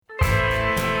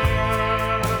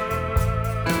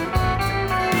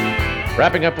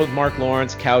Wrapping up with Mark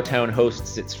Lawrence, Cowtown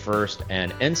hosts its first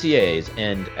and NCAAs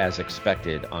end as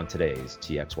expected on today's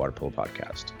TX Water Polo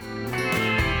podcast.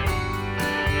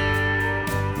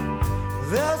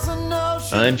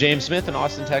 I'm James Smith in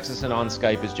Austin, Texas, and on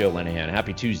Skype is Joe Linehan.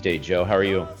 Happy Tuesday, Joe. How are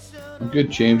you? I'm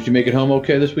good, James. Did you make it home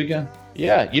okay this weekend?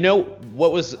 Yeah. You know,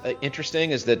 what was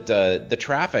interesting is that the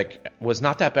traffic was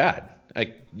not that bad.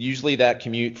 Usually that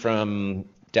commute from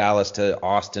Dallas to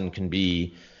Austin can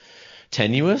be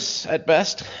tenuous at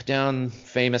best down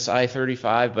famous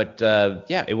I-35, but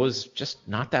yeah, it was just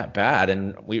not that bad.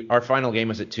 And our final game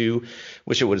was at 2.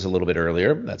 Wish it was a little bit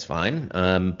earlier. That's fine.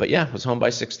 But yeah, I was home by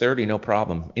 6:30, no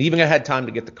problem. And even I had time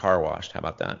to get the car washed. How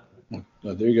about that?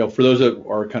 There you go. For those that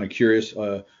are kind of curious,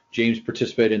 James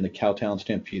participated in the Cowtown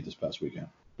Stampede this past weekend.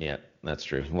 Yeah, that's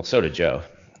true. Well, so did Joe.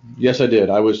 Yes, I did.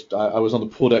 I was on the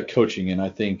pool deck coaching, and I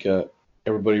think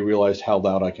everybody realized how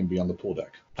loud I can be on the pool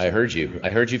deck. I heard you. I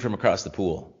heard you from across the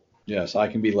pool. Yes, I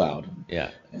can be loud.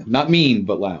 Yeah. Not mean,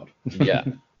 but loud. Yeah.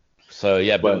 So,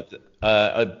 yeah, but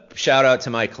a shout out to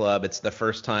my club. It's the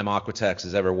first time Aquatex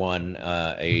has ever won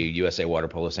a USA Water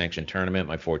Polo sanctioned tournament,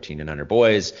 my 14 and under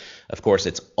boys. Of course,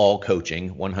 it's all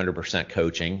coaching, 100%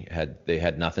 coaching. They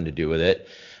had nothing to do with it.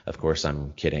 Of course,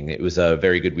 I'm kidding. It was a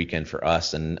very good weekend for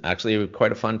us and actually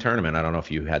quite a fun tournament. I don't know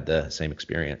if you had the same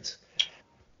experience.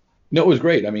 No, it was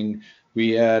great. I mean,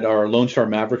 we had our Lone Star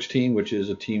Mavericks team, which is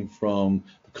a team from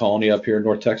the Colony up here in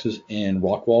North Texas, and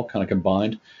Rockwall kind of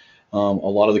combined. A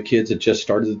lot of the kids had just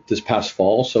started this past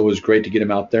fall, so it was great to get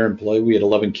them out there and play. We had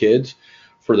 11 kids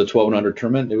for the 12 and under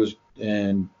tournament. It was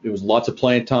lots of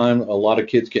playing time, a lot of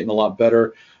kids getting a lot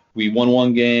better. We won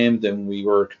one game, then we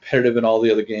were competitive in all the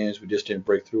other games. We just didn't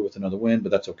break through with another win, but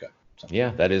that's okay. So.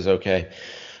 Yeah, that is okay.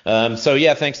 So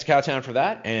yeah, thanks to Cowtown for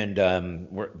that, and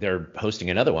they're hosting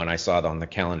another one. I saw it on the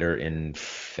calendar in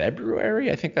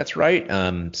February, I think that's right.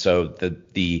 So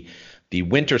the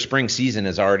winter spring season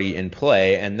is already in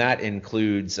play, and that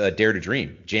includes Dare to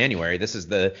Dream, January. This is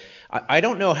I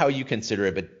don't know how you consider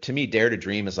it, but to me, Dare to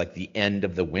Dream is like the end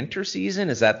of the winter season.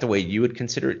 Is that the way you would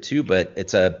consider it too? But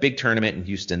it's a big tournament in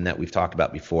Houston that we've talked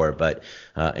about before, but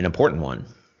an important one.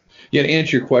 Yeah, to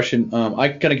answer your question, I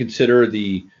kind of consider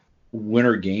the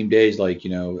winter game days like,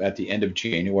 at the end of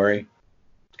January,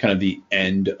 kind of the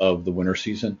end of the winter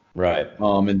season. Right.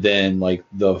 And then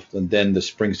the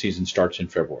spring season starts in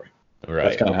February. Right.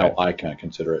 That's kind of how I kind of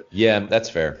consider it. Yeah, that's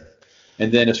fair.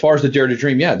 And then as far as the Dare to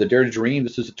Dream, the Dare to Dream,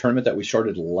 this is a tournament that we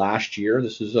started last year.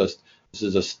 This is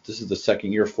the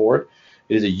second year for it.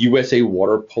 It is a USA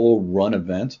Water Polo Run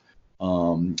event.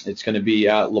 It's going to be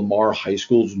at Lamar High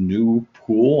School's new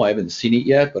pool. I haven't seen it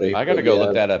yet, but I got to go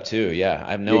look that up too. Yeah,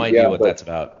 I have no idea what that's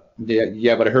about.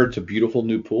 Yeah, but I heard it's a beautiful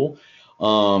new pool.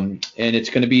 And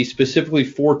it's going to be specifically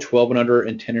for 12 and under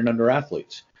and 10 and under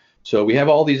athletes. So we have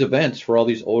all these events for all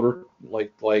these older,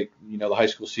 like the high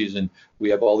school season. We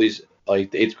have all these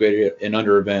like the 8th grade and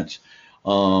under events.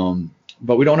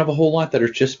 But we don't have a whole lot that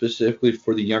are just specifically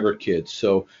for the younger kids.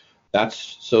 So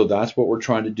that's what we're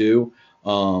trying to do.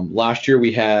 Last year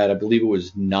we had, I believe it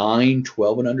was 9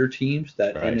 12 and under teams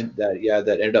that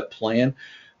ended up playing.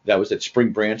 That was at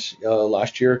Spring Branch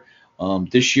last year.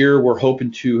 This year we're hoping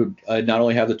to not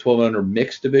only have the 12 and under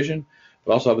mixed division,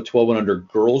 but also have a 12 and under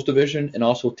girls division and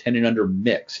also 10 and under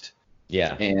mixed.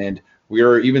 Yeah. And we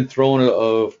are even throwing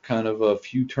a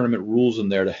few tournament rules in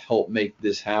there to help make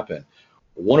this happen.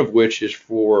 One of which is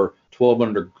for 12 and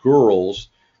under girls,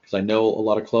 because I know a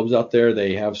lot of clubs out there,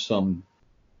 they have some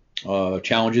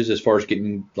challenges as far as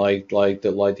getting like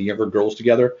the younger girls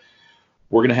together.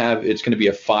 It's going to be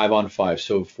a 5-on-5,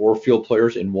 so 4 field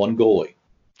players and 1 goalie.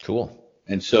 Cool.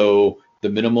 And so the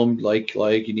minimum like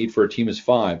you need for a team is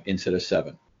 5 instead of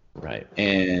 7. Right.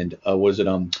 And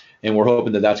and we're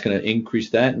hoping that that's going to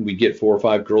increase that, and we get 4 or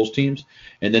 5 girls teams.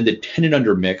 And then the 10 and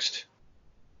under mixed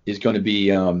is going to be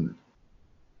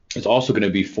is also going to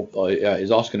be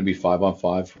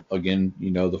 5-on-5 again.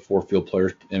 The 4 field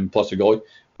players and plus a goalie.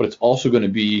 But it's also going to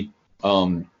be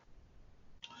a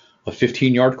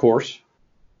 15-yard course,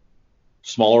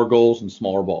 smaller goals and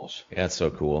smaller balls. Yeah, that's so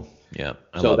cool. Yeah,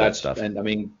 I love that stuff. And I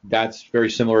mean, that's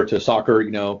very similar to soccer.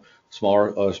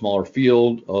 Smaller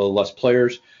field, less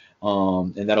players,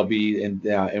 and that'll be and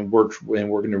we're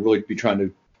going to really be trying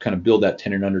to kind of build that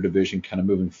 10 and under division kind of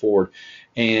moving forward.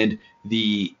 And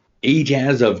the age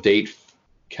as of date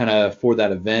kind of for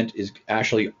that event is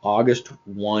actually August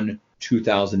 1,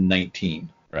 2019.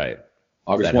 Right.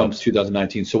 August 1,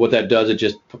 2019. So what that does, it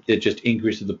just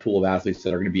increases the pool of athletes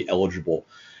that are going to be eligible.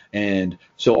 And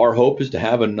so our hope is to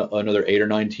have another 8 or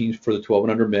 9 teams for the 12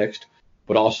 and under mixed,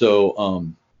 but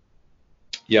also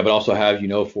have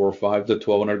 4 or 5 the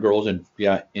 12 and under girls, and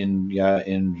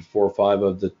in 4 or 5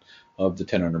 of the of the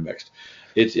 10 under mixed.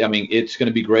 I mean, it's going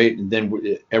to be great. And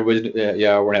then everybody's, we're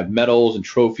going to have medals and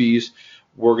trophies.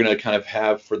 We're going to kind of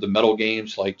have for the medal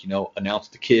games, like, announce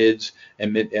the kids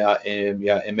and make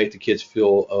the kids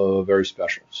feel very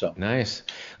special. So nice.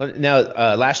 Now,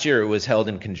 last year it was held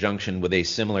in conjunction with a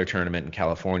similar tournament in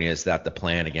California. Is that the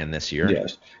plan again this year?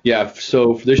 Yes. Yeah.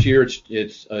 So for this year,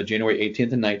 it's January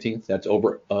 18th and 19th. That's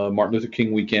over Martin Luther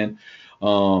King weekend.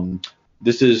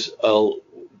 This is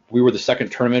we were the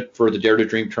second tournament for the Dare to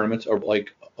Dream tournaments,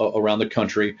 around the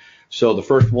country. So the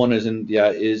first one is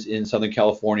in Southern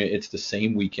California. It's the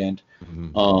same weekend.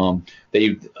 Mm-hmm.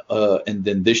 And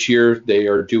then this year they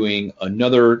are doing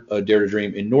another Dare to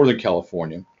Dream in Northern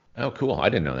California. Oh, cool! I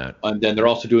didn't know that. And then they're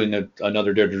also doing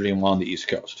another Dare to Dream on the East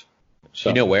Coast. So,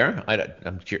 you know where?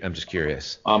 I'm just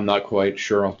curious. I'm not quite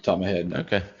sure off the top of my head. No.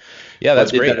 Okay. Yeah,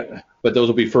 that's great. But those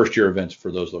will be first year events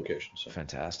for those locations. So.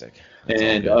 Fantastic.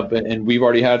 And we've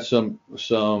already had some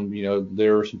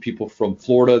there are some people from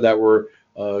Florida that were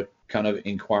kind of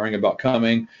inquiring about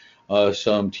coming.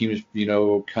 Some teams,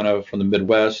 kind of from the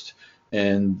Midwest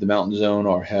and the Mountain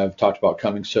Zone have talked about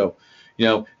coming. So,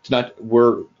 it's not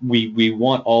we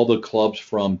want all the clubs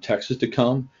from Texas to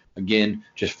come. Again,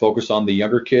 just focus on the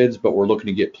younger kids, but we're looking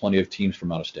to get plenty of teams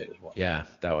from out of state as well. Yeah,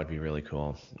 that would be really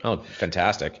cool. Oh,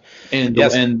 fantastic. And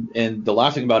the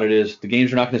last thing about it is the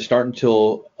games are not going to start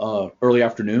until early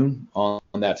afternoon on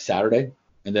that Saturday,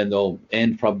 and then they'll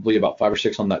end probably about 5 or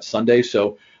 6 on that Sunday.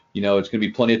 So, it's going to be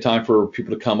plenty of time for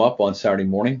people to come up on Saturday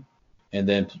morning, and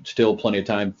then still plenty of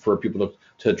time for people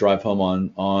to drive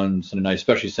home on Sunday night,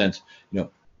 especially since,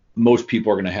 most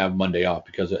people are going to have Monday off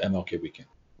because of MLK weekend.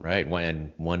 Right,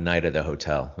 one night at the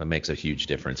hotel. That makes a huge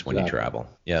difference when you travel.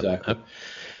 Yeah, exactly.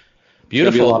 Beautiful. It's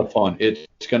going to be a lot of fun.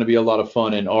 It's going to be a lot of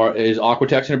fun. And is Aquatex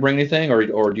going to bring anything,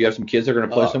 or do you have some kids that are going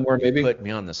to play somewhere maybe? You put me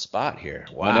on the spot here.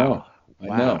 Wow.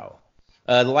 I know.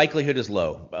 The likelihood is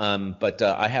low, but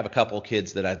I have a couple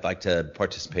kids that I'd like to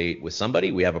participate with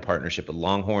somebody. We have a partnership with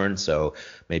Longhorn, so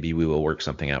maybe we will work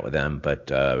something out with them. But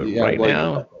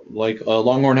now,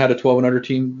 Longhorn had a 12 and under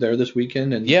team there this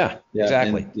weekend, and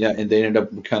exactly, and they ended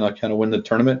up kind of win the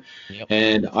tournament. Yep.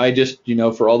 And I just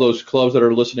for all those clubs that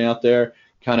are listening out there,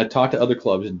 kind of talk to other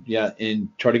clubs and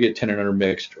try to get 10 and under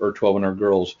mixed or 12 and under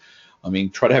girls. I mean,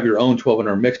 try to have your own 12 and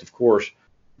under mixed, of course.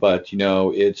 But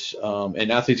it's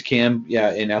and athletes can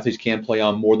play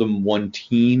on more than one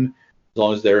team as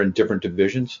long as they're in different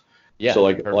divisions. Yeah. So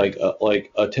like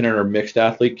a 10 and under mixed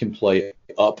athlete can play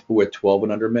up with 12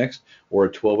 and under mixed, or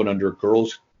a 12 and under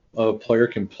girls player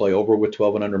can play over with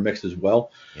 12 and under mixed as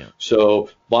well. Yeah. So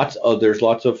there's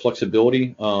lots of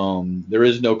flexibility. There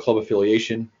is no club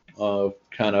affiliation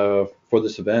kind of for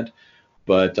this event,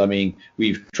 but I mean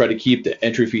we've tried to keep the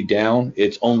entry fee down.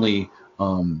 It's only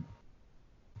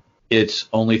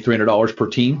 $300 per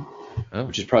team,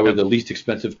 which is probably the least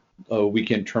expensive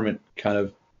weekend tournament kind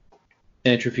of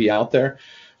entry fee out there.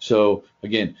 So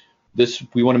again,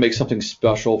 we want to make something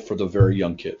special for the very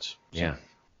young kids. Yeah.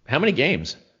 How many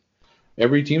games?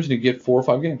 Every team's going to get 4 or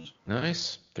 5 games.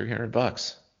 Nice.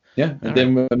 $300. Yeah, and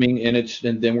then then we're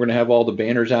going to have all the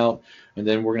banners out, and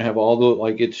then we're going to have all the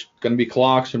it's going to be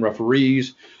clocks and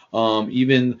referees.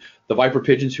 Even the Viper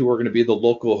Pigeons, who are going to be the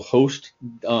local host,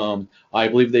 I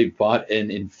believe they bought an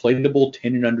inflatable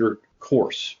 10 and under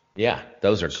course. Yeah,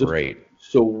 those are great.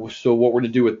 So what we're going to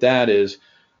do with that is,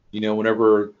 we're going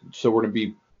to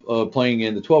be playing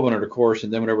in the 12 and under course,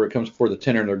 and then whenever it comes for the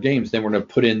 10 and under games, then we're going to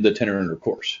put in the 10 and under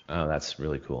course. Oh, that's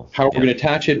really cool. How we're going to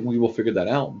attach it, we will figure that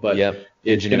out. But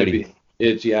it's going to be.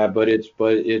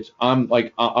 I'm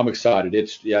excited.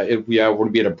 We're going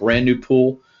to be at a brand new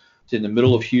pool. It's in the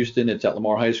middle of Houston. It's at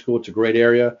Lamar High School. It's a great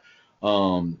area.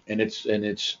 And it's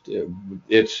going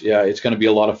to be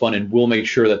a lot of fun, and we'll make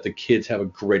sure that the kids have a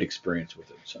great experience with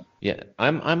it. So yeah,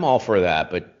 I'm all for that.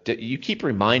 But you keep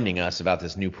reminding us about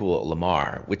this new pool at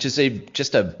Lamar, which is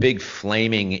just a big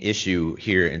flaming issue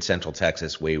here in Central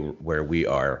Texas, where we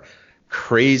are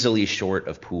crazily short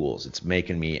of pools. It's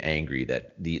making me angry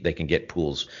that they can get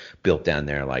pools built down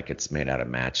there like it's made out of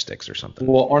matchsticks or something.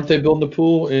 Well, aren't they building the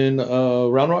pool in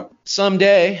Round Rock?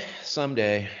 Someday. I'm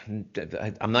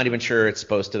not even sure it's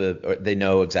supposed to. Or they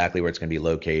know exactly where it's going to be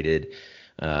located.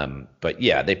 But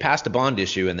yeah, they passed a bond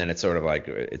issue, and then it's sort of like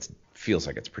it feels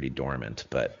like it's pretty dormant.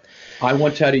 But I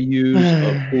once had to use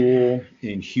a pool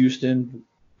in Houston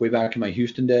way back in my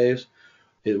Houston days.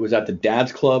 It was at the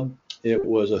Dad's Club. It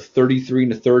was a 33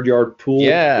 1/3 yard pool.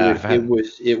 Yeah.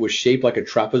 It was shaped like a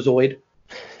trapezoid.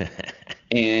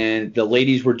 And the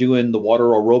ladies were doing the water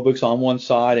aerobics on one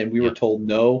side, and we were told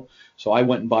no. So I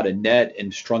went and bought a net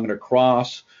and strung it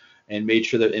across and made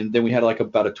sure that, and then we had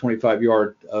about a 25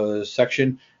 yard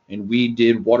section, and we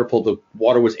did water polo. The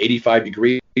water was 85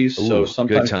 degrees, so Ooh, good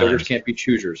sometimes beggars times. can't be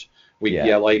choosers.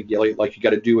 Yeah. Like you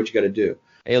got to do what you got to do.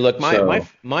 Hey, look, So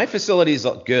my facility's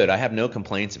good. I have no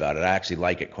complaints about it. I actually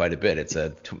like it quite a bit. It's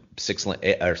a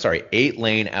 8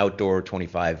 lane outdoor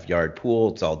 25-yard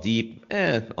pool. It's all deep,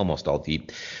 almost all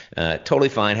deep. Totally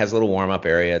fine. Has a little warm up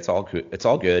area. It's all good. It's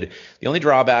all good. The only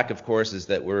drawback, of course, is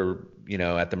that we're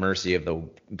at the mercy of the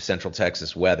Central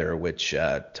Texas weather, which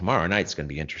tomorrow night's going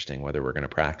to be interesting. Whether we're going to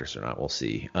practice or not, we'll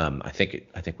see. I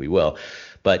think we will,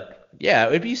 but yeah,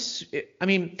 it'd be. I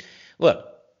mean, look.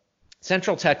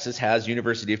 Central Texas has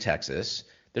University of Texas.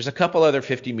 There's a couple other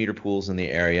 50-meter pools in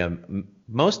the area,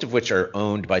 most of which are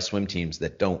owned by swim teams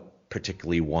that don't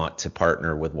particularly want to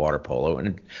partner with water polo, and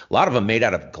a lot of them made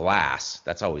out of glass.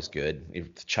 That's always good. You're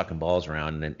chucking balls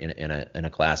around in a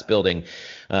glass building,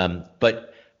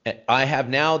 but I have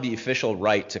now the official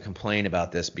right to complain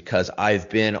about this because I've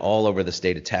been all over the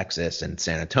state of Texas and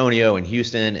San Antonio and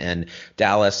Houston and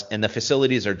Dallas, and the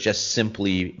facilities are just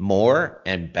simply more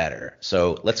and better.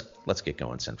 So let's get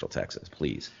going, Central Texas,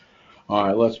 please. all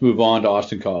right, let's move on to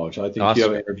Austin College. I think you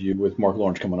have an interview with Mark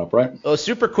Lawrence coming up, right? Oh,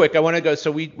 super quick. I want to go.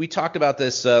 So we talked about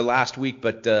this last week,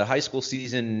 but high school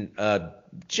season,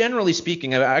 generally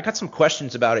speaking, I got some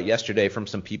questions about it yesterday from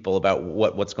some people about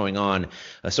what's going on.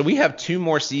 So we have 2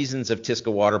 more seasons of TISCA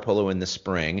water polo in the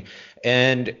spring,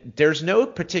 and there's no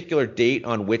particular date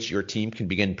on which your team can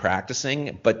begin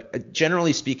practicing. But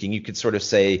generally speaking, you could sort of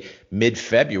say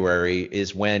mid-February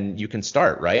is when you can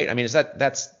start, right? I mean,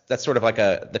 that's sort of like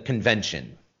the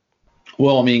convention.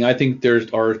 Well, I mean, I think there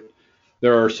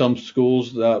are some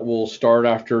schools that will start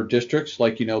after districts,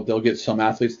 like, they'll get some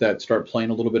athletes that start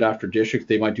playing a little bit after districts.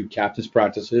 They might do captain's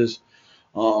practices.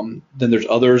 Then there's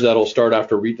others that'll start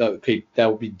after that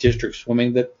will be district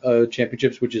swimming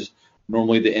championships, which is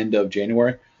normally the end of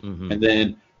January. Mm-hmm. And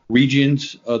then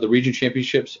regions, the region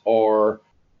championships are,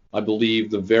 I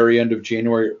believe, the very end of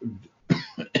January,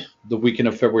 the weekend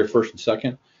of February 1st and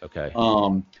 2nd. Okay.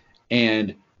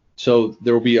 And so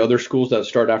there will be other schools that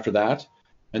start after that.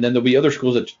 And then there'll be other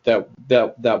schools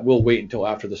that will wait until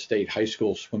after the state high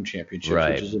school swim championship,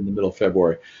 right, which is in the middle of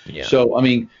February. Yeah. So, I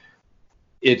mean,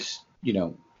 it's,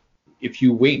 if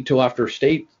you wait until after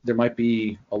state, there might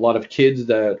be a lot of kids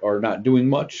that are not doing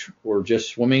much or just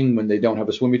swimming when they don't have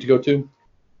a swim meet to go to.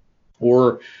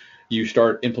 Or you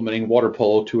start implementing water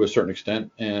polo to a certain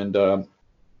extent. And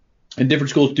different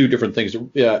schools do different things.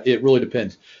 Yeah, it really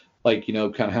depends. Like,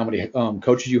 kind of how many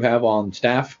coaches you have on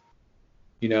staff.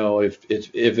 If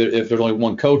there's only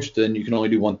one coach, then you can only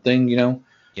do one thing,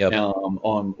 Yep.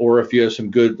 Or if you have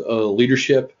some good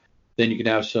leadership, then you can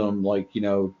have some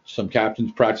some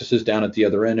captains practices down at the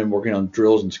other end and working on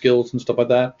drills and skills and stuff like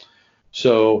that.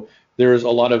 So there's a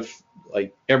lot of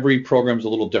every program's a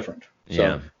little different. So,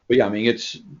 Yeah. But yeah, I mean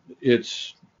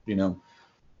it's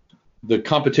the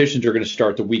competitions are going to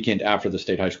start the weekend after the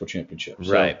state high school championship.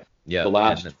 So right. Yeah. The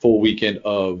last full weekend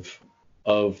of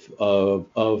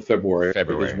February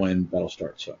is when that'll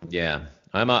start. So yeah,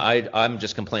 I'm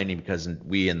just complaining because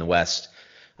we in the West,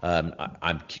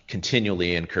 I'm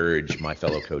continually encourage my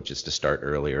fellow coaches to start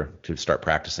earlier, to start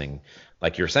practicing.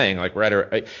 Like you're saying, like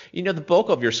the bulk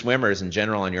of your swimmers in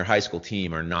general on your high school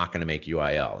team are not going to make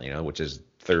UIL, which is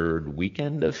 3rd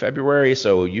weekend of February.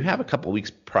 So you have a couple weeks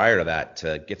prior to that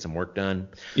to get some work done.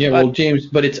 Yeah, well, James,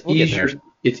 but it's easier.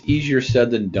 It's easier said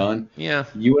than done. Yeah.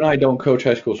 You and I don't coach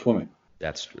high school swimming.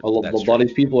 That's true. A lot of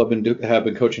these people have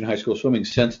been coaching high school swimming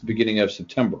since the beginning of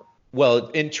September. Well,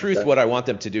 in truth, what I want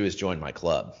them to do is join my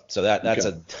club. So that's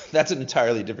an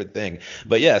entirely different thing.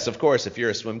 But yes, of course, if you're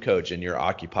a swim coach and you're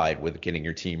occupied with getting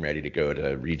your team ready to go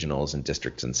to regionals and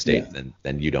districts and state,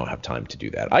 then you don't have time to do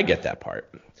that. I get that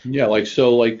part. Yeah, I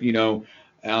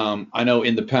know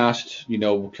in the past,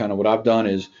 kind of what I've done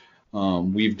is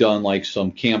we've done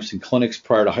some camps and clinics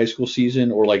prior to high school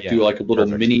season, or do a little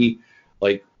mini,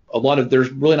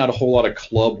 there's really not a whole lot of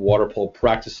club water polo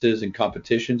practices and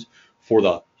competitions for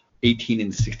the 18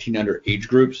 and 16 under age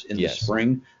groups in the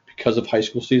spring because of high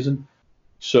school season.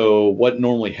 So what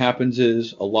normally happens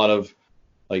is a lot of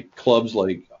clubs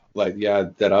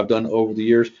that I've done over the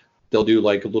years, they'll do a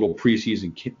little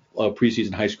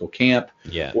preseason high school camp,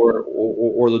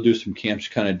 or they'll do some camps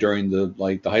kind of during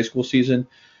the high school season.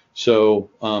 So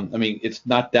I mean, it's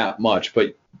not that much,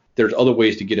 but there's other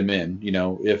ways to get them in.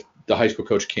 If the high school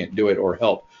coach can't do it or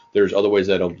help, there's other ways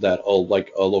that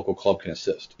a local club can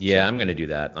assist. Yeah, I'm going to do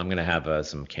that. I'm going to have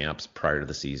some camps prior to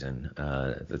the season.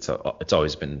 It's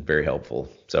always been very helpful.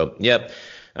 So, yep.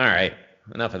 All right.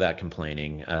 enough of that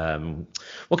complaining.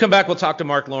 We'll come back. We'll talk to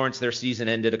Mark Lawrence. Their season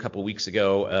ended a couple weeks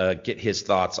ago. Get his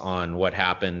thoughts on what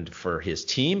happened for his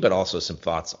team, but also some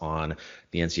thoughts on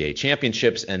the NCAA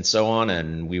championships and so on.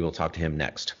 And we will talk to him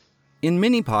next. In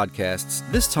many podcasts,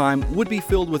 this time would be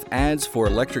filled with ads for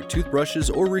electric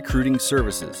toothbrushes or recruiting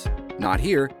services. Not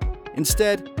here.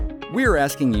 Instead, we're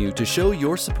asking you to show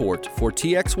your support for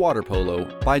TX Water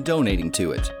Polo by donating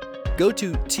to it. Go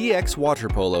to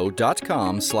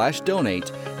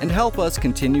txwaterpolo.com/donate and help us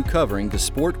continue covering the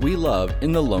sport we love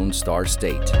in the Lone Star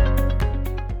State.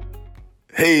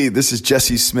 Hey, this is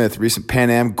Jesse Smith, recent Pan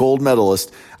Am gold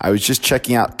medalist. I was just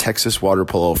checking out Texas Water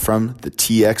Polo from the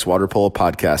TX Water Polo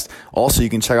podcast. Also, you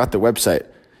can check out their website.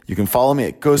 You can follow me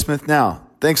at GoSmith now.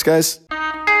 Thanks, guys.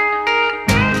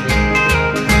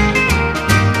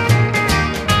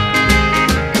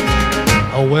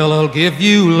 Oh, well, I'll give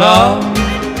you love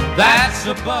that's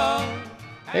above.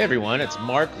 Hey everyone, it's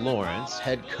Mark Lawrence,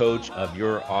 head coach of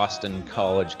your Austin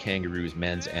College Kangaroos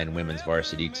men's and women's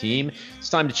varsity team. It's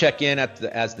time to check in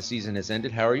as the season has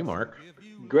ended. How are you, Mark?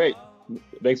 Great.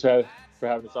 Thanks for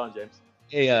having us on, James.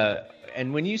 Hey,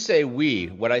 and when you say we,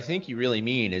 what I think you really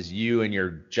mean is you and your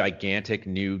gigantic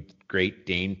new Great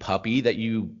Dane puppy that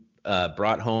you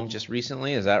brought home just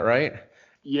recently. Is that right?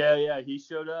 Yeah. He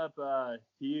showed up.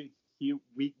 We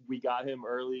got him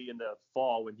early in the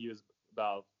fall when he was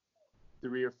about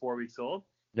 3 or 4 weeks old.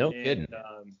 No kidding.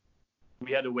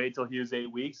 We had to wait till he was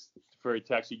 8 weeks to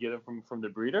actually get him from the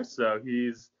breeder. So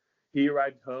he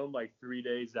arrived home like 3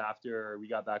 days after we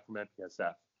got back from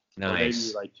MPSF. Nice.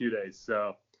 Maybe like 2 days.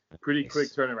 So pretty quick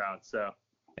turnaround. So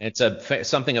it's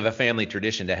something of a family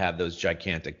tradition to have those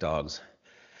gigantic dogs.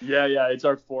 Yeah. It's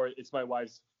my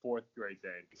wife's 4th Great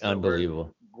Dane. So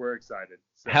unbelievable. We're excited.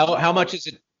 So, how much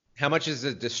has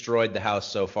it destroyed the house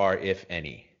so far, if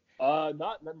any?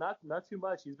 Not too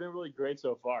much. He's been really great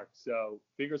so far. So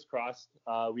fingers crossed.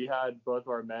 We had both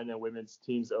our men and women's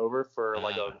teams over for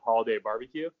like a holiday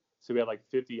barbecue. So we had like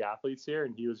 50 athletes here,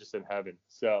 and he was just in heaven.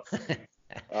 So,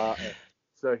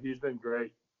 so he's been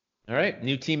great. All right,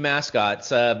 new team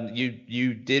mascots.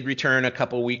 You did return a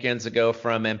couple weekends ago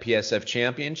from MPSF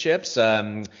championships.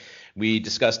 We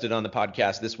discussed it on the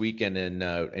podcast this weekend and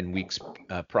in weeks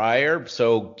prior.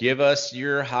 So give us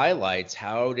your highlights.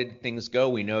 How did things go?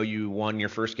 We know you won your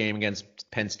first game against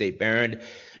Penn State Behrend.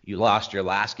 You lost your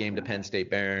last game to Penn State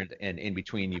Behrend, and in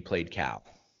between you played Cal.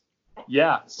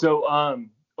 Yeah. So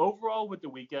overall with the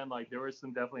weekend, like there were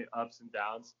some definitely ups and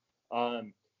downs.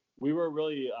 We were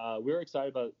really we were excited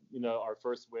about our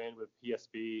first win with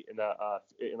PSB in our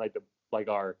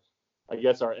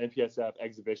MPSF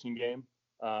exhibition game.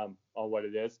 On what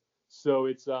it is. So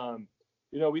it's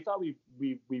we thought we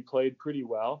played pretty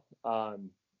well.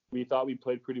 We thought we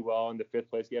played pretty well in the 5th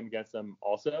place game against them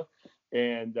also.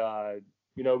 And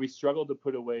we struggled to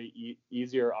put away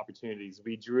easier opportunities.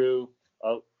 We drew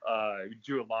a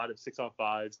lot of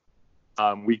 6-on-5s.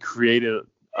 We created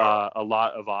a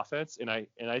lot of offense, and I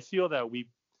feel that we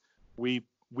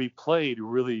played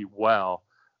really well.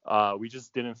 We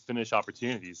just didn't finish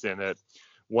opportunities, and that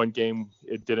one game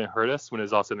it didn't hurt us when it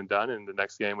was all said and done, and the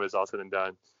next game when it was all said and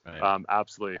done, right.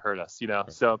 Absolutely hurt us,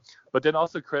 So, but then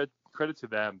also credit to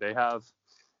them. They have,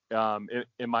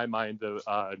 in my mind, the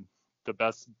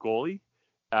best goalie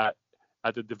at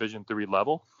the Division III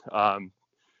level.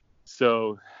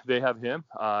 So they have him.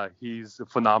 He's a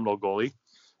phenomenal goalie,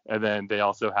 and then they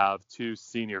also have 2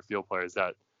 senior field players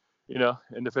that,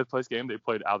 in the 5th place game they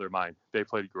played out of their mind. They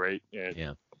played great,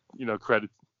 and credit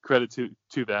to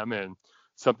them, and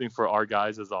something for our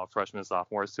guys as all freshmen and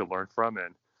sophomores to learn from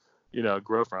and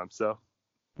grow from. So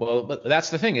well, but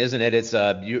that's the thing, isn't it? It's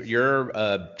you're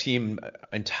a team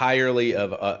entirely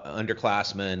of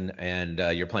underclassmen, and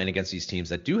you're playing against these teams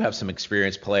that do have some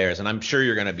experienced players, and I'm sure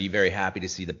you're going to be very happy to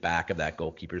see the back of that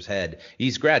goalkeeper's head.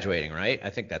 He's graduating, right? I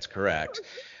think that's correct.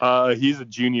 He's a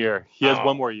junior. He has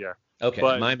one more year. Okay,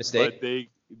 my mistake. But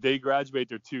they graduate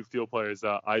their 2 field players,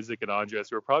 Isaac and Andres,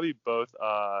 who are probably both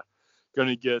going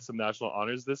to get some national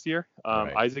honors this year.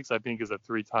 Right. Isaac's, I think, is a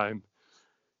three-time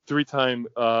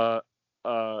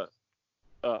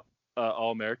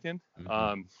All-American.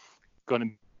 Mm-hmm. Going to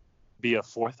be a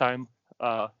 4th-time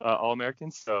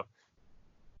All-American. So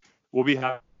we'll be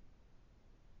happy.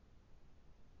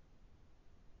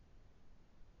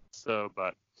 So,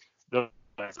 but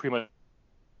that's pretty much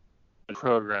the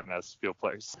program as field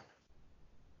players.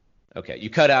 Okay, you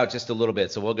cut out just a little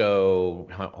bit, so we'll go.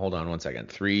 Hold on one second.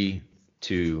 3,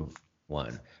 2,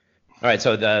 1. All right,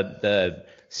 so the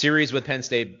series with Penn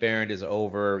State Barron is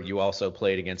over. You also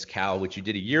played against Cal, which you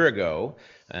did a year ago,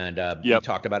 and you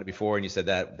talked about it before, and you said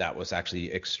that was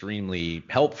actually extremely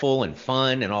helpful and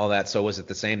fun and all that. So was it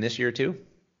the same this year too?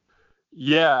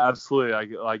 Yeah,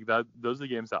 absolutely. Like that. Those are the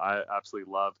games that I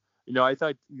absolutely love. I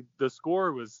thought the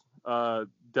score was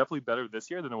definitely better this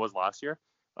year than it was last year.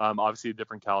 Obviously, a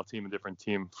different Cal team, a different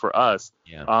team for us.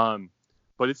 Yeah.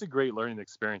 But it's a great learning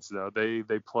experience, though. They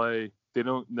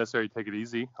don't necessarily take it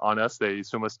easy on us. They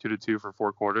swim us 2-2 for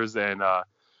 4 quarters, and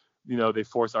they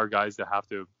force our guys to have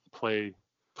to play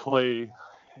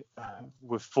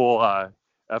with full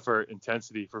effort,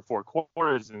 intensity for 4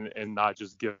 quarters, and not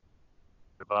just give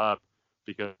up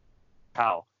because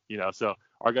how. So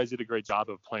our guys did a great job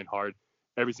of playing hard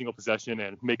every single possession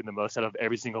and making the most out of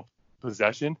every single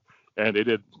possession, and they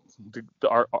did.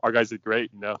 Our guys did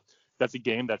great. That's a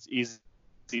game that's easy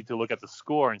to look at the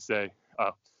score and say,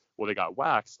 oh, well, they got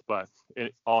waxed, but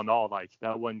all in all, like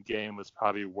that one game was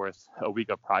probably worth a week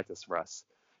of practice for us.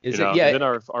 Is it? Yeah. And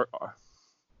then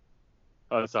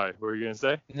sorry, what were you gonna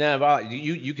say? No,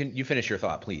 you finish your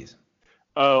thought, please.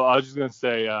 Oh, I was just gonna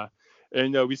say,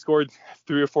 we scored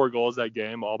 3 or 4 goals that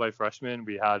game, all by freshmen.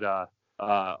 We had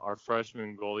our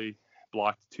freshman goalie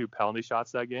blocked 2 penalty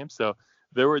shots that game, so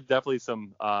there were definitely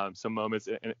some moments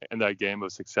in that game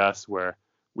of success where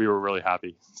we were really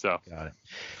happy. So got it.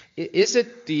 Is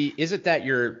it that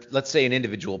you're, let's say, an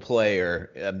individual player,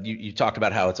 you talked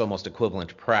about how it's almost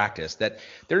equivalent to practice, that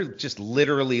they're just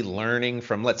literally learning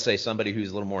from, let's say, somebody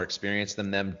who's a little more experienced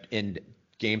than them in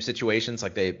game situations,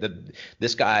 like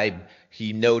this guy,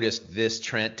 he noticed this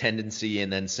tendency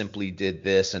and then simply did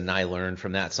this, and I learned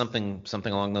from that, something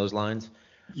along those lines?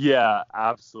 Yeah,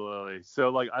 absolutely. So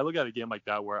like I look at a game like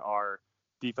that where our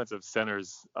defensive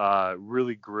centers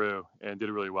really grew and did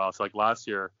really well. So like last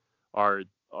year, our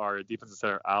defensive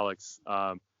center Alex,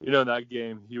 in that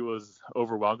game he was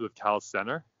overwhelmed with Cal's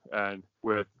center, and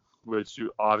which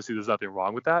obviously there's nothing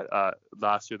wrong with that.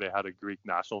 Last year they had a Greek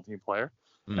national team player.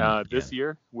 This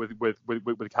year with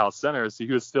Cal's centers, he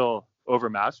was still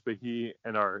overmatched, but he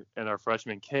and our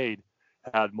freshman Cade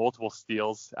had multiple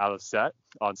steals out of set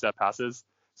on set passes.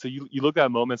 So you look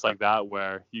at moments like that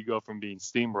where you go from being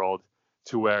steamrolled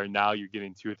to where now you're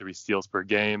getting 2 or 3 steals per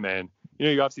game, and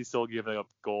you're obviously still giving up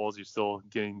goals, you're still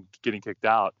getting kicked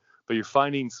out, but you're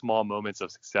finding small moments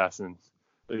of success, and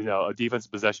a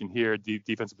defensive possession here,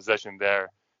 defensive possession there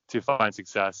to find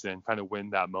success and kind of win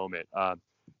that moment.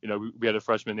 We had a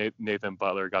freshman, Nathan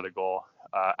Butler, got a goal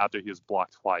after he was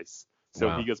blocked twice. So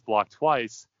He gets blocked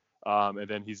twice, and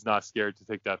then he's not scared to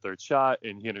take that 3rd shot,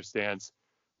 and he understands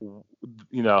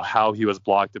how he was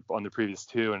blocked on the previous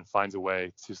 2 and finds a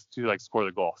way to like score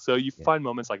the goal. So you find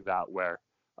moments like that where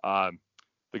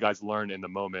the guys learn in the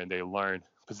moment, they learn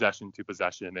possession to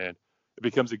possession, and it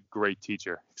becomes a great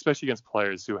teacher, especially against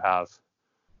players who have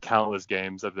countless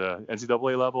games at the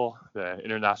NCAA level, the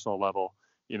international level,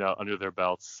 under their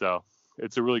belts. So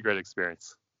it's a really great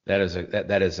experience.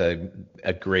 That is a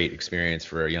great experience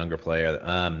for a younger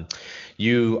player.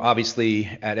 You obviously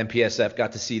at MPSF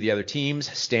got to see the other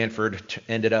teams. Stanford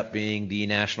ended up being the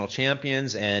national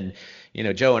champions, and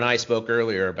Joe and I spoke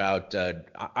earlier about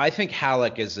I think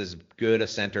Halleck is as good a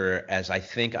center as I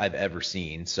think I've ever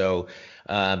seen. So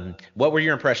what were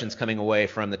your impressions coming away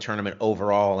from the tournament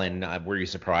overall, and were you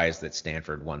surprised that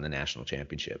Stanford won the national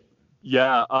championship?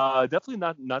 Yeah,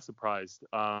 definitely not surprised.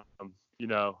 I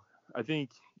think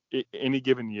any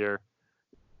given year,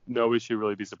 nobody should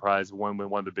really be surprised when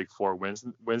one of the Big Four wins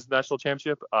the national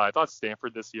championship. I thought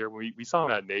Stanford this year, we saw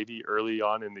them at Navy early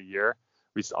on in the year.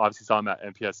 We obviously saw them at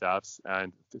MPSFs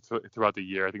and throughout the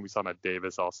year. I think we saw them at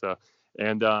Davis also.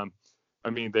 And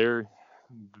they're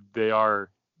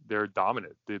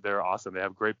dominant. They're awesome. They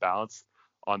have great balance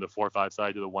on the 4-5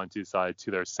 side to the 1-2 side to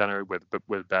their center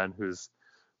with Ben, who's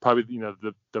probably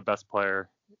the best player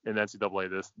in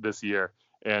NCAA this year.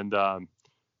 And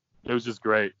it was just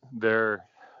great.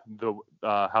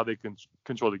 How they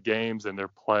control the games and their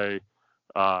play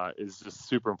is just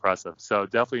super impressive. So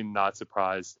definitely not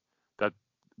surprised that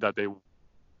they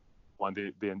won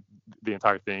the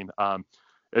entire thing.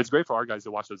 It's great for our guys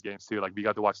to watch those games too. Like we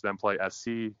got to watch them play SC.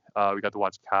 We got to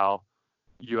watch Cal,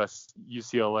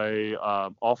 UCLA.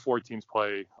 All 4 teams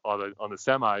play on the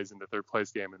semis in the 3rd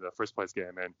place game and the 1st place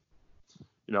game, and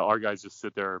our guys just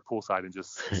sit there poolside and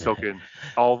just soak in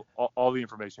all the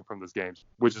information from those games,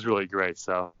 which is really great.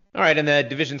 So. All right, and the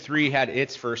Division III had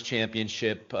its first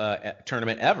championship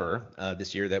tournament ever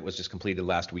this year that was just completed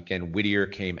last weekend. Whittier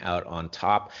came out on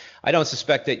top. I don't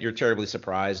suspect that you're terribly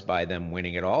surprised by them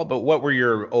winning it all, but what were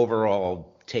your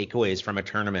overall takeaways from a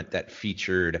tournament that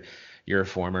featured your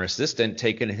former assistant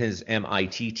taking his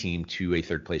MIT team to a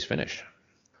 3rd place finish?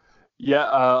 Yeah,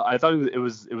 I thought it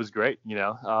was great.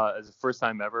 As the first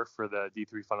time ever for the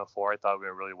D3 Final Four, I thought it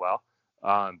went really well.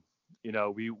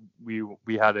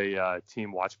 We had a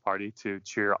team watch party to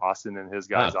cheer Austin and his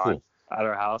guys on Cool. at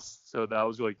our house, so that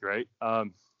was really great.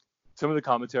 Some of the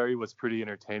commentary was pretty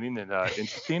entertaining and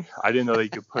interesting. I didn't know that you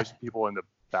could push people in the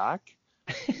back,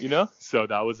 so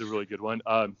that was a really good one.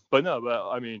 But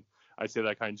I mean, I say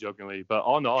that kind of jokingly, but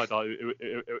all in all, I thought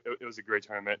it was a great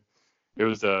tournament. It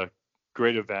was a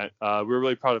great event. We were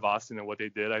really proud of Austin and what they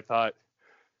did. I thought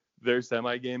their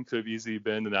semi game could have easily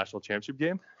been the national championship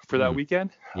game for that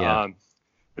weekend. Yeah.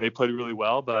 They played really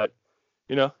well, but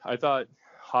I thought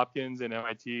Hopkins and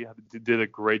MIT did a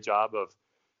great job of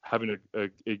having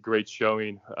a great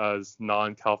showing as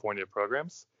non-California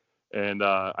programs. And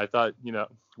I thought,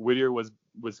 Whittier was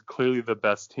clearly the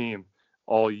best team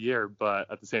all year, but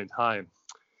at the same time,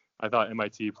 I thought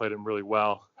MIT played them really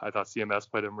well. I thought CMS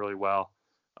played them really well.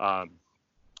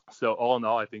 So all in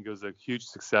all, I think it was a huge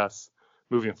success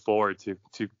moving forward to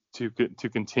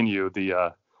continue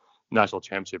the national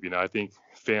championship. I think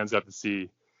fans got to see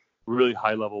really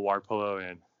high level water polo,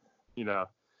 and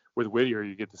with Whittier,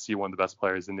 you get to see one of the best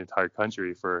players in the entire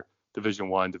country for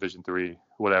Division I, Division III,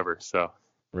 whatever. So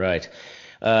right.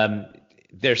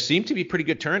 There seemed to be pretty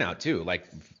good turnout too, like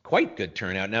quite good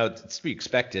turnout. Now it's to be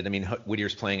expected. I mean,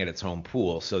 Whittier's playing at its home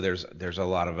pool, so there's a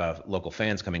lot of local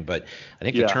fans coming, but I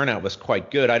think the turnout was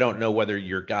quite good. I don't know whether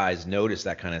your guys noticed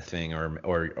that kind of thing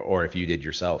or if you did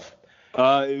yourself.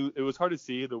 It was hard to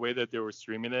see the way that they were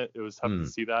streaming it. It was tough to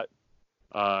see that.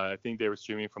 I think they were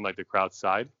streaming from like the crowd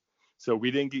side, so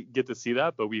we didn't get to see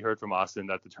that, but we heard from Austin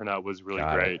that the turnout was really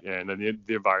great, and the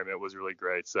environment was really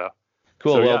great. So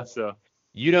cool. So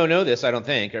you don't know this, I don't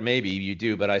think, or maybe you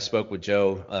do, but I spoke with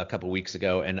Joe a couple weeks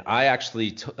ago, and I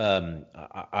actually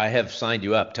I have signed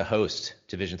you up to host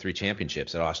Division III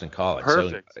championships at Austin College.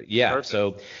 Perfect. So, yeah. Perfect.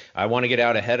 So I want to get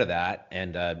out ahead of that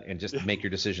and just make your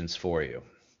decisions for you.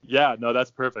 Yeah, no,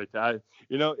 that's perfect.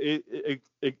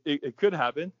 It could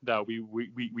happen that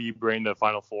we bring the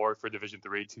Final Four for Division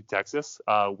III to Texas.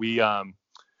 The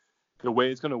way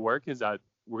it's going to work is that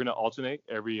we're going to alternate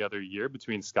every other year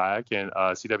between SCIAC and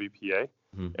CWPA,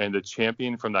 and the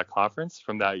champion from that conference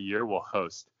from that year will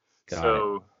host.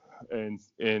 In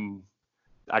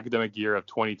academic year of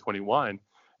 2021,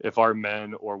 if our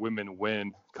men or women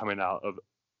win coming out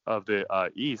of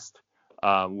the East,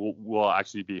 we'll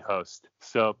actually be host.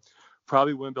 So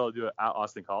probably wouldn't be able to do it at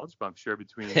Austin College, but I'm sure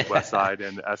between Westside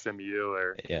and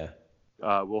SMU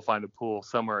we'll find a pool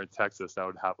somewhere in Texas that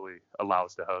would happily allow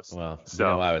us to host. Well,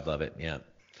 I would love it. Yeah.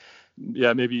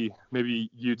 Yeah, maybe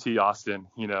UT Austin,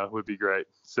 would be great.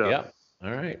 So yeah,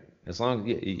 all right. As long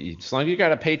as you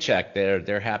got a paycheck,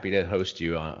 they're happy to host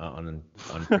you on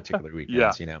particular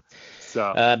weekends. So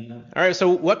all right. So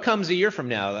what comes a year from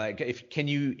now? Like, can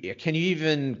you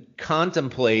even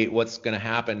contemplate what's going to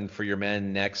happen for your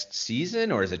men next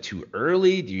season, or is it too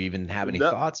early? Do you even have any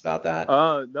thoughts about that?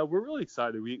 No, we're really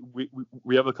excited.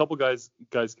 We have a couple guys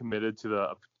committed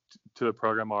to the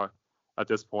program at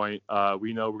this point.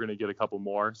 We know we're going to get a couple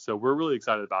more, so we're really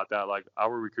excited about that. Like,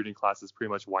 our recruiting class is pretty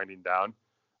much winding down.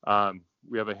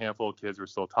 We have a handful of kids we're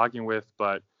still talking with,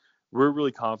 but we're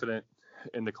really confident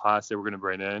in the class that we're going to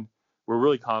bring in. We're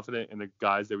really confident in the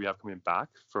guys that we have coming back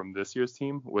from this year's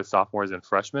team with sophomores and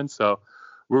freshmen. So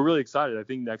we're really excited. I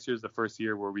think next year is the first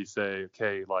year where we say,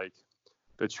 okay, like,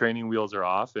 the training wheels are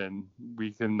off and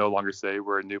we can no longer say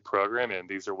we're a new program and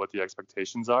these are what the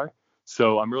expectations are.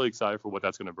 So I'm really excited for what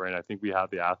that's going to bring. I think we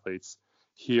have the athletes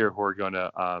here who are going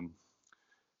to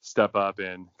step up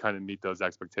and kind of meet those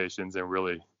expectations and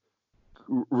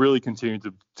really continue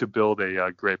to build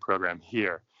a great program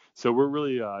here. So we're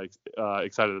really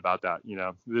excited about that.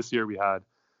 This year we had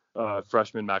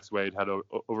freshman Max Wade had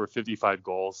over 55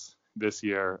 goals this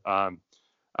year.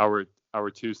 Our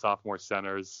two sophomore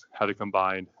centers had a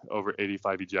combined over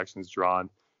 85 ejections drawn.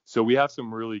 So we have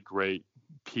some really great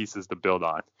pieces to build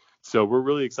on. So we're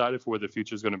really excited for what the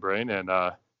future is going to bring, and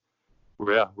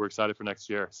we're excited for next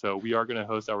year. So we are going to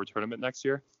host our tournament next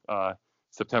year,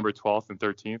 September 12th and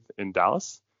 13th in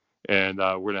Dallas, and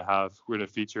we're going to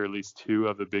feature at least two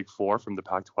of the Big Four from the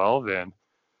Pac-12 and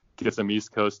get some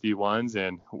East Coast D1s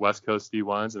and West Coast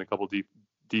D1s and a couple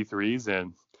D3s,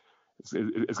 and it's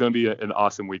going to be an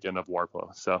awesome weekend of water polo.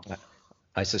 So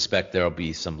I suspect there'll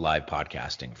be some live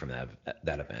podcasting from that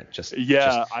event.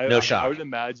 No shock.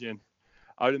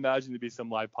 I would imagine to be some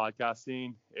live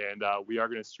podcasting, and we are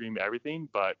going to stream everything,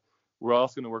 but we're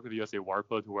also going to work with USA Water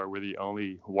Polo to where we're the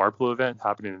only water polo event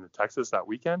happening in Texas that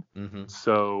weekend. Mm-hmm.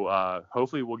 So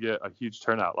hopefully we'll get a huge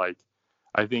turnout. Like,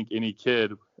 I think any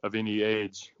kid of any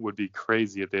age would be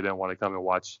crazy if they didn't want to come and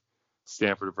watch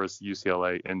Stanford versus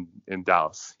UCLA in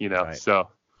Dallas, Right. So,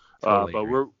 Totally but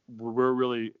agree. we're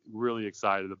really, really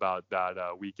excited about that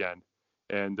weekend.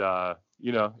 And, we're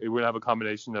going to have a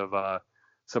combination of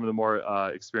some of the more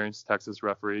experienced Texas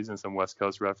referees and some West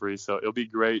Coast referees. So it'll be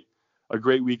great. A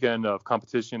great weekend of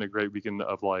competition, a great weekend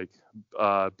of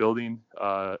building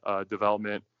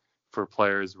development for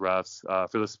players, refs,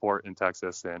 for the sport in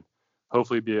Texas, and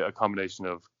hopefully be a combination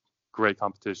of great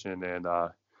competition and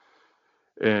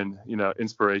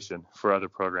inspiration for other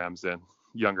programs and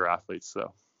younger athletes.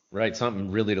 So. Right,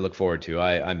 something really to look forward to.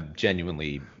 I'm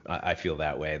genuinely, I feel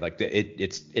that way. Like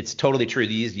it's totally true.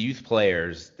 These youth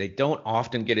players, they don't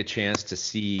often get a chance to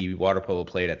see water polo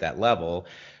played at that level,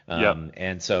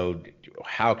 and so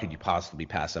how could you possibly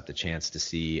pass up the chance to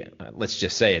see? Let's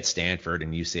just say it's Stanford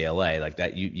and UCLA, like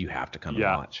that. You have to come and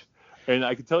watch. And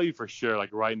I can tell you for sure,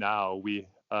 like right now we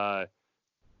have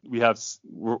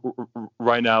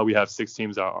 6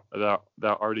 teams that are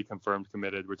already confirmed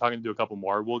committed. We're talking to do a couple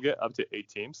more. We'll get up to 8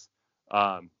 teams.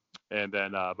 And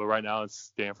then, but right now it's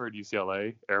Stanford,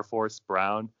 UCLA, Air Force,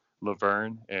 Brown,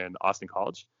 Laverne, and Austin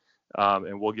College.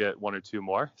 And we'll get 1 or 2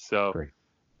 more. So Great.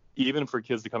 Even for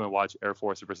kids to come and watch Air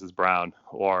Force versus Brown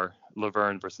or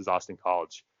Laverne versus Austin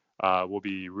College, will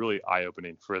be really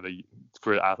eye-opening for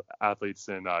athletes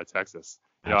in Texas.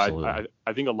 Absolutely.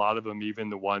 I think a lot of them, even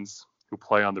the ones who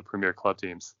play on the premier club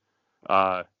teams,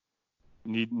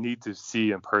 need to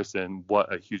see in person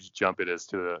what a huge jump it is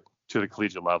to the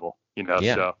collegiate level.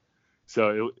 Yeah.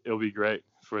 So it'll be great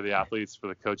for the athletes, for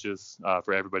the coaches,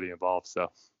 for everybody involved.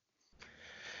 So.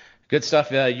 Good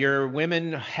stuff. Your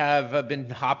women have been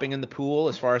hopping in the pool,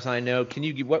 as far as I know. Can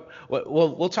you give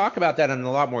we'll talk about that in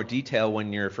a lot more detail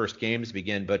when your first games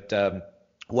begin. But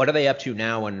what are they up to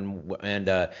now, and what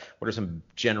are some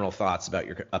general thoughts about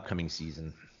your upcoming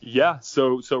season? Yeah.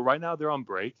 So right now they're on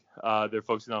break. They're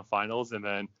focusing on finals, and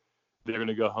then they're going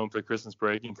to go home for Christmas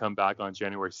break and come back on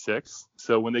January 6th.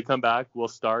 So when they come back, we'll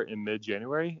start in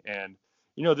mid-January. And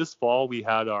this fall we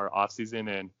had our off season,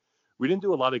 and we didn't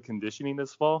do a lot of conditioning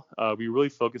this fall. We really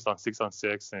focused on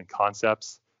 6-on-6 and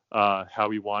concepts, how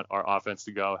we want our offense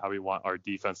to go, how we want our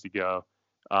defense to go,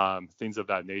 things of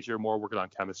that nature, more working on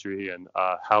chemistry and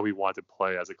how we want to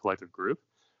play as a collective group.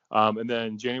 And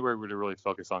then January, we're going to really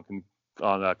focus on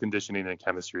conditioning and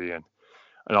chemistry and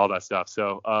all that stuff.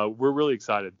 So we're really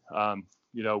excited.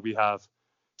 We have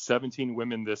 17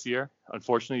 women this year.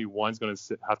 Unfortunately, one's going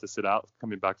to have to sit out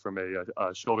coming back from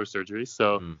a shoulder surgery.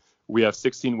 So we have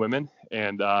 16 women,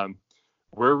 and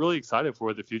we're really excited for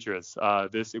what the future is.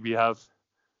 We have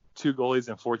 2 goalies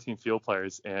and 14 field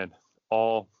players, and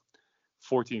all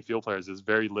 14 field players is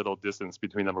very little distance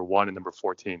between number 1 and number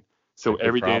 14. So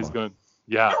every day is going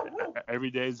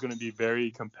to be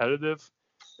very competitive,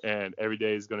 and every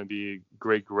day is going to be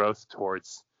great growth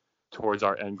towards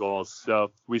our end goals.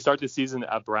 So we start the season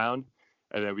at Brown,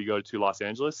 and then we go to Los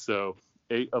Angeles. So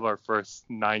 8 of our first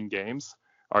 9 games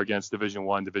are against Division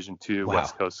I, Division II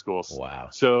West Coast schools. Wow.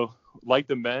 So like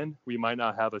the men, we might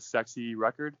not have a sexy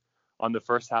record on the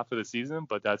first half of the season,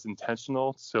 but that's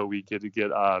intentional. So we get to get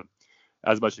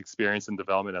as much experience and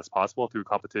development as possible through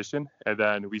competition. And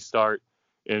then we start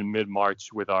in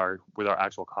mid-March with our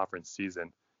actual conference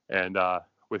season. And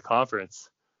with conference,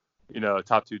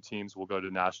 top 2 teams will go to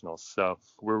nationals. So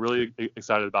we're really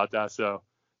excited about that. So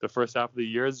the first half of the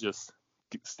year is just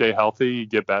stay healthy,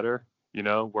 get better,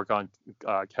 work on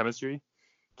chemistry,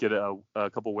 get a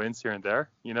couple wins here and there,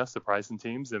 surprise some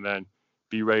teams, and then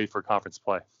be ready for conference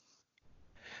play.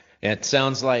 It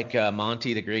sounds like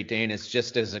Monty, the Great Dane, is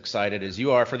just as excited as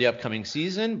you are for the upcoming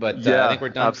season, but yeah, I think we're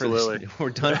done absolutely. We're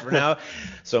done for now.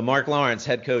 So Mark Lawrence,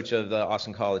 head coach of the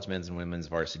Austin College men's and women's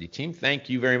varsity team, thank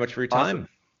you very much for your time. Awesome.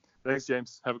 Thanks,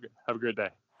 James. Have a great day.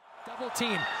 Double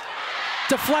team.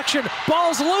 Deflection.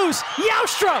 Ball's loose.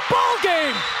 Youstra. Ball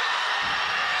game.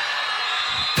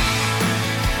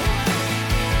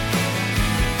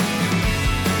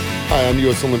 Hi, I'm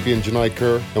U.S. Olympian Janai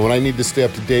Kerr, and when I need to stay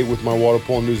up to date with my water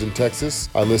polo news in Texas,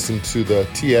 I listen to the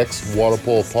TX Water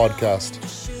Polo Podcast.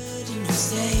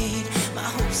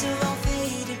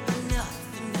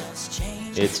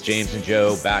 It's James and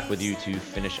Joe back with you to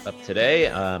finish up today.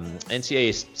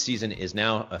 NCAA season is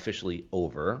now officially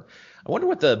over. I wonder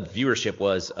what the viewership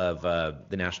was of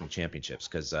the national championships,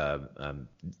 because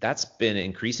that's been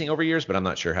increasing over years, but I'm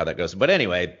not sure how that goes. But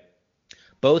anyway,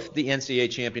 both the NCAA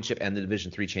championship and the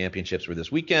Division III championships were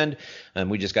this weekend.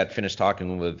 We just got finished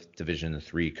talking with Division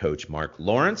III coach Mark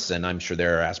Lawrence, and I'm sure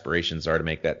their aspirations are to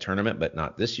make that tournament, but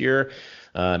not this year.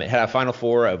 It had a Final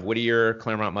Four of Whittier,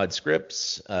 Claremont Mudd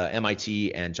Scripps,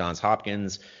 MIT, and Johns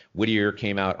Hopkins. Whittier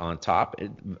came out on top.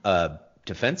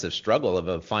 defensive struggle of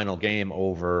a final game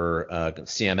over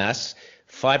CMS,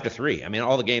 5-3. I mean,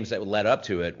 all the games that led up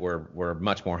to it were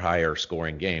much more higher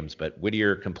scoring games. But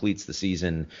Whittier completes the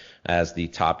season as the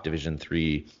top Division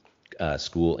III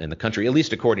school in the country, at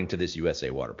least according to this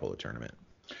USA Water Polo tournament.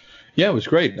 Yeah, it was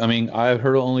great. I mean, I've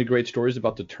heard only great stories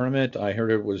about the tournament. I heard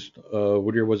it was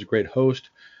Whittier was a great host.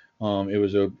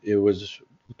 It was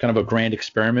kind of a grand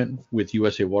experiment with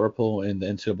USA Water Polo and the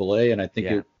NCAA, and I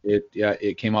think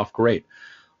it came off great.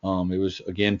 It was,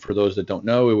 again, for those that don't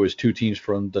know, it was top 2 teams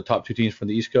from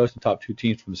the East Coast, and top 2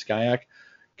 teams from the SCIAC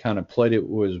kind of played. It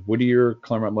was Whittier,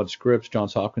 Claremont Mudd Scripps,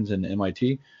 Johns Hopkins, and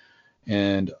MIT.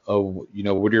 And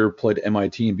Whittier played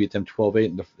MIT and beat them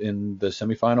 12-8 in the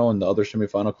semifinal. And the other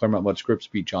semifinal, Claremont Mudd Scripps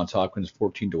beat Johns Hopkins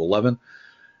 14-11.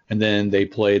 And then they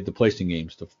played the placing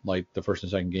games, the first and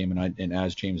second game. And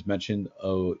as James mentioned,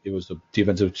 it was a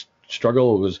defensive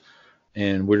struggle.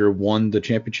 And Whittier won the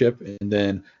championship. And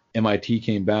then MIT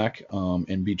came back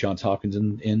and beat Johns Hopkins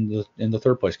in the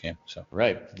third place game. So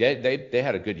right, they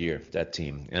had a good year, that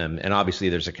team, and obviously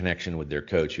there's a connection with their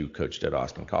coach who coached at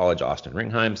Austin College, Austin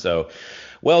Ringheim. So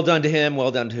well done to him,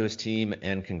 well done to his team,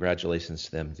 and congratulations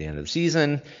to them at the end of the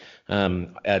season.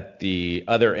 At the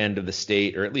other end of the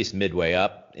state, or at least midway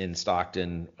up in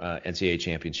Stockton, NCAA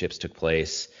championships took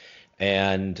place,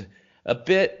 and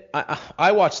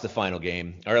I watched the final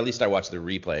game, or at least I watched the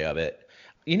replay of it.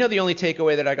 The only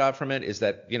takeaway that I got from it is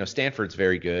that, Stanford's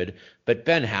very good, but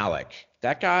Ben Halleck,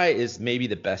 that guy is maybe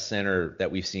the best center that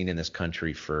we've seen in this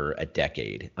country for a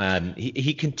decade.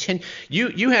 He continued.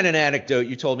 You had an anecdote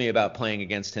you told me about playing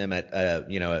against him at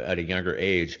a younger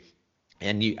age,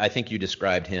 and I think you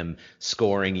described him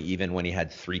scoring even when he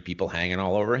had 3 people hanging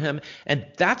all over him, and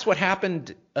that's what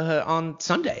happened on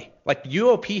Sunday. Like,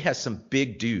 UOP has some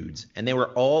big dudes, and they were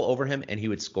all over him, and he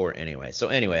would score anyway. So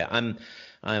anyway, I'm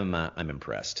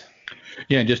impressed.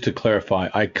 Yeah, and just to clarify,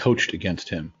 I coached against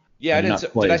him. Yeah, I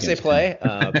didn't. Did I say play?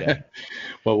 Okay.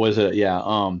 What was it? Yeah.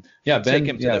 Ben, take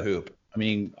him to the hoop. I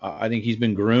mean, I think he's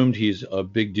been groomed. He's a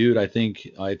big dude. I think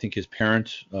his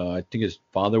parents. I think his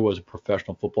father was a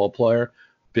professional football player,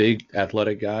 big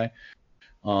athletic guy.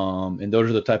 And those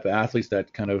are the type of athletes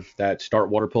that start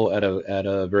water polo at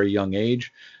a very young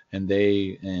age, and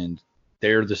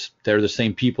they're the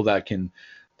same people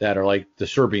that are like the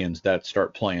Serbians that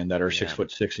start playing, that are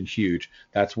 6'6" and huge.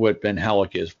 That's what Ben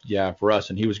Halleck is, for us.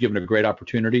 And he was given a great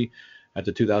opportunity at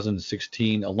the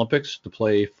 2016 Olympics to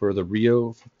play for the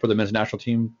men's national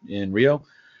team in Rio.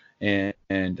 And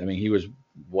I mean, he was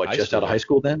just out of high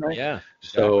school then, right? Yeah.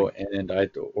 So,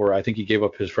 I think he gave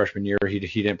up his freshman year. He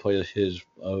didn't play his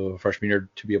freshman year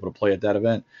to be able to play at that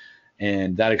event.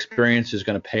 And that experience is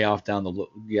going to pay off down the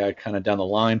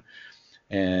line.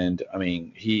 And I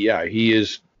mean,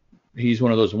 he's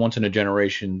one of those once in a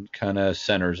generation kind of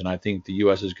centers, and I think the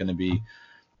U.S. is going to be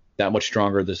that much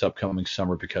stronger this upcoming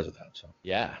summer because of that. So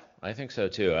yeah, I think so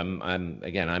too.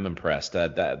 I'm impressed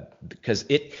that because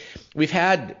we've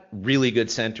had really good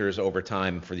centers over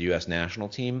time for the U.S. national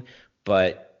team,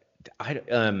 but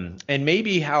and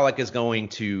maybe Halleck is going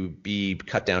to be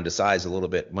cut down to size a little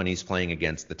bit when he's playing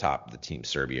against the top of the team,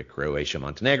 Serbia, Croatia,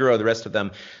 Montenegro, the rest of them.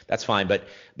 That's fine, but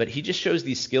he just shows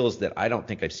these skills that I don't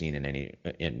think I've seen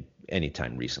in any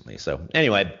time recently. So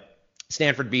anyway,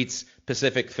 Stanford beats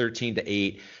Pacific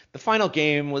 13-8. The final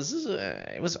game was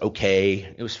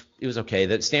okay. It was okay.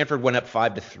 That Stanford went up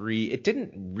 5-3. It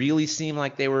didn't really seem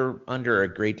like they were under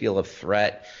a great deal of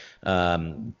threat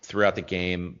throughout the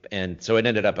game, and so it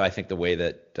ended up, I think, the way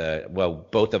that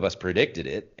both of us predicted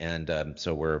it, and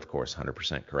so we're of course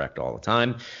 100% correct all the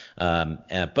time.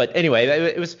 But anyway,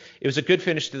 it was a good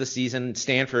finish to the season.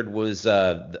 Stanford was,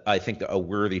 I think, a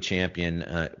worthy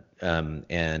champion,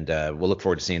 and we'll look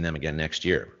forward to seeing them again next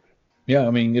year. Yeah,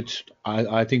 I mean,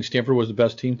 I think Stanford was the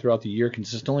best team throughout the year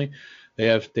consistently. They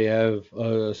have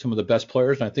some of the best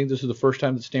players, and I think this is the first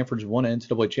time that Stanford's won an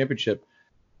NCAA championship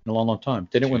in a long, long time.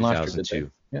 They didn't win last year, did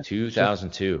they? Yeah.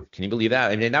 2002. Can you believe that?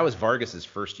 I mean, that was Vargas's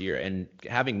first year. And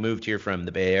having moved here from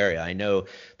the Bay Area, I know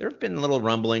there have been little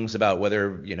rumblings about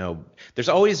whether, there's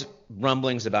always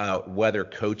rumblings about whether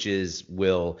coaches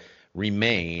will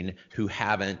remain who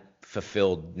haven't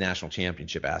fulfilled national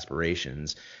championship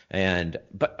aspirations.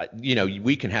 But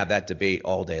we can have that debate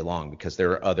all day long because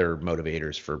there are other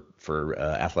motivators for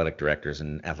athletic directors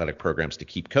and athletic programs to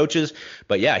keep coaches.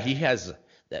 But yeah,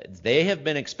 they have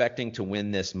been expecting to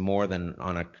win this more than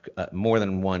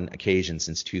one occasion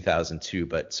since 2002.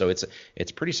 But so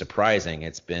it's pretty surprising.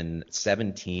 It's been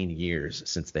 17 years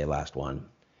since they last won.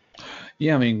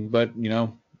 Yeah, I mean, but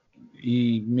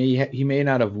he may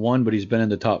not have won, but he's been in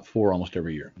the top 4 almost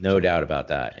every year. No doubt about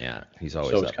that. Yeah, he's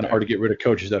always. So it's kind of hard to get rid of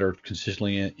coaches that are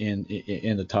consistently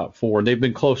in the top 4. They've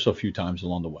been close a few times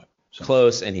along the way. So.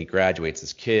 Close, and he graduates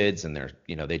his kids, and they're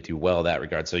they do well in that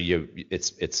regard. So that's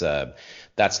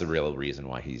the real reason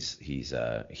why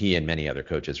he and many other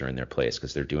coaches are in their place,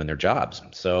 because they're doing their jobs.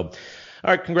 So, all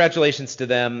right, congratulations to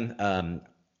them.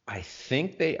 I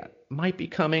think they might be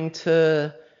coming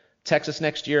to Texas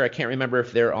next year. I can't remember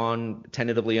if they're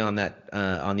tentatively on that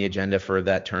on the agenda for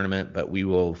that tournament, but we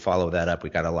will follow that up. We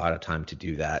got a lot of time to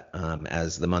do that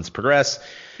as the months progress.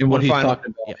 And what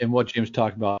and what James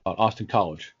talked about, Austin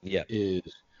College is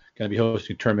going to be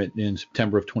hosting a tournament in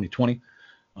September of 2020,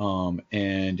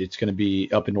 and it's going to be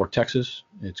up in North Texas.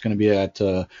 It's going to be at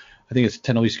I think it's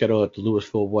tentatively scheduled at the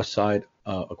Louisville West Side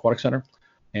Aquatic Center.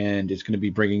 And it's going to be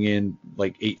bringing in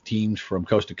like 8 teams from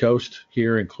coast to coast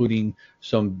here, including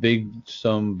some big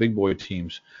boy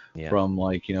teams from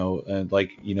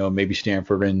maybe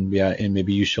Stanford and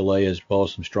maybe UCLA, as well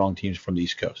as some strong teams from the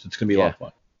East Coast. It's going to be a lot of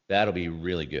fun. That'll be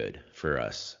really good for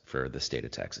us, for the state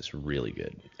of Texas. Really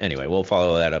good. Anyway, we'll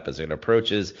follow that up as it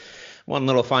approaches. One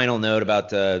little final note about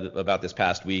this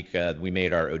past week. We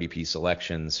made our ODP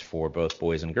selections for both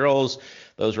boys and girls.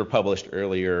 Those were published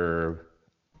earlier.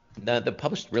 They're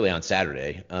published really on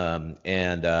Saturday,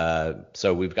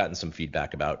 so we've gotten some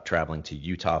feedback about traveling to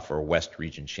Utah for West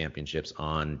Region Championships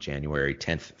on January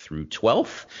 10th through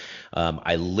 12th.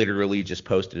 I literally just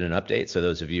posted an update, so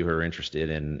those of you who are interested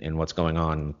in what's going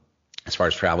on as far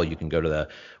as travel, you can go to the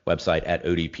website at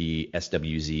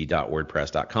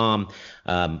odpswz.wordpress.com.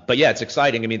 But yeah, it's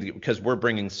exciting. I mean, because we're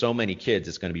bringing so many kids,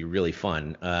 it's going to be really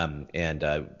fun.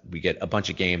 And we get a bunch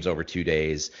of games over 2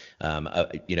 days.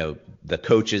 The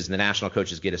coaches, the national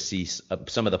coaches, get to see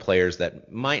some of the players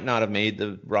that might not have made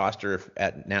the roster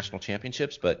at national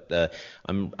championships. But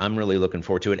I'm really looking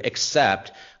forward to it.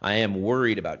 Except I am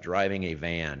worried about driving a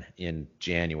van in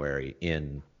January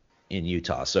in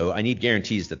Utah. So I need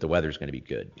guarantees that the weather is going to be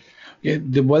good. Yeah,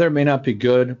 the weather may not be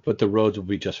good, but the roads will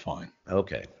be just fine.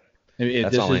 Okay.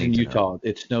 This is in Utah.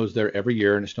 It snows there every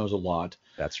year, and it snows a lot.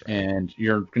 That's right. And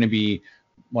you're going to be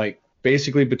like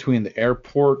basically between the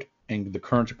airport and the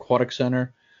Currents Aquatic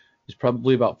Center is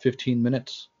probably about 15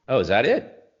 minutes. Oh, is that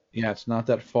it? Yeah, it's not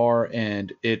that far,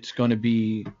 and it's going to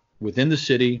be within the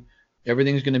city.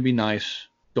 Everything's going to be nice.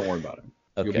 Don't worry about it.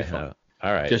 Okay. You'll be fine.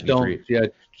 All right. Just don't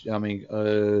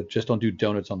do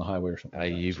donuts on the highway or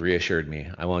something. You've reassured me.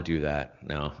 I won't do that.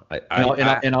 No.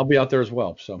 I'll be out there as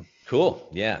well. So cool.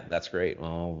 Yeah, that's great.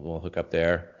 Well, we'll hook up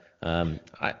there.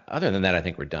 Other than that, I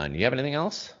think we're done. You have anything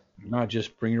else? No,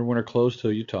 just bring your winter clothes to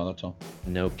Utah. That's all.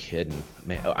 No kidding.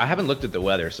 Man, I haven't looked at the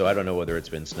weather, so I don't know whether it's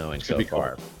been snowing so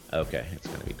far. Cold. Okay, it's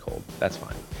going to be cold. That's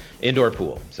fine. Indoor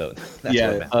pool. So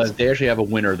that's they actually have a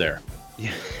winter there.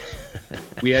 Yeah.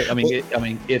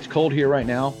 It's cold here right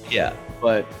now. Yeah,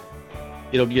 but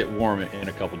it'll get warm in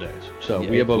a couple days. So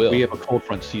we have a cold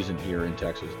front season here in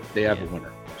Texas. They have a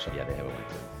winter. So yeah, they have a winter.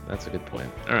 That's a good point.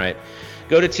 All right,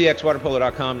 go to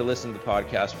txwaterpolo.com to listen to the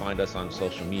podcast. Find us on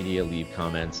social media, leave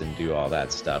comments, and do all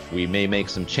that stuff. We may make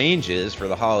some changes for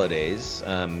the holidays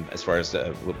as far as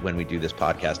when we do this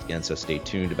podcast again. So stay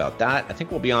tuned about that. I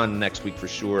think we'll be on next week for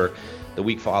sure. The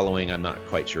week following, I'm not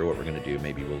quite sure what we're going to do.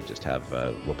 Maybe we'll just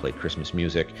we'll play Christmas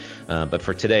music. But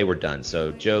for today, we're done.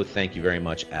 So, Joe, thank you very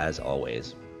much, as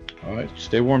always. All right.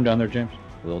 Stay warm down there, James.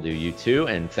 Will do. You too.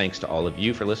 And thanks to all of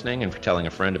you for listening and for telling a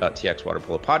friend about TX Water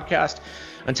Polo Podcast.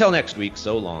 Until next week,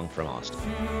 so long from Austin.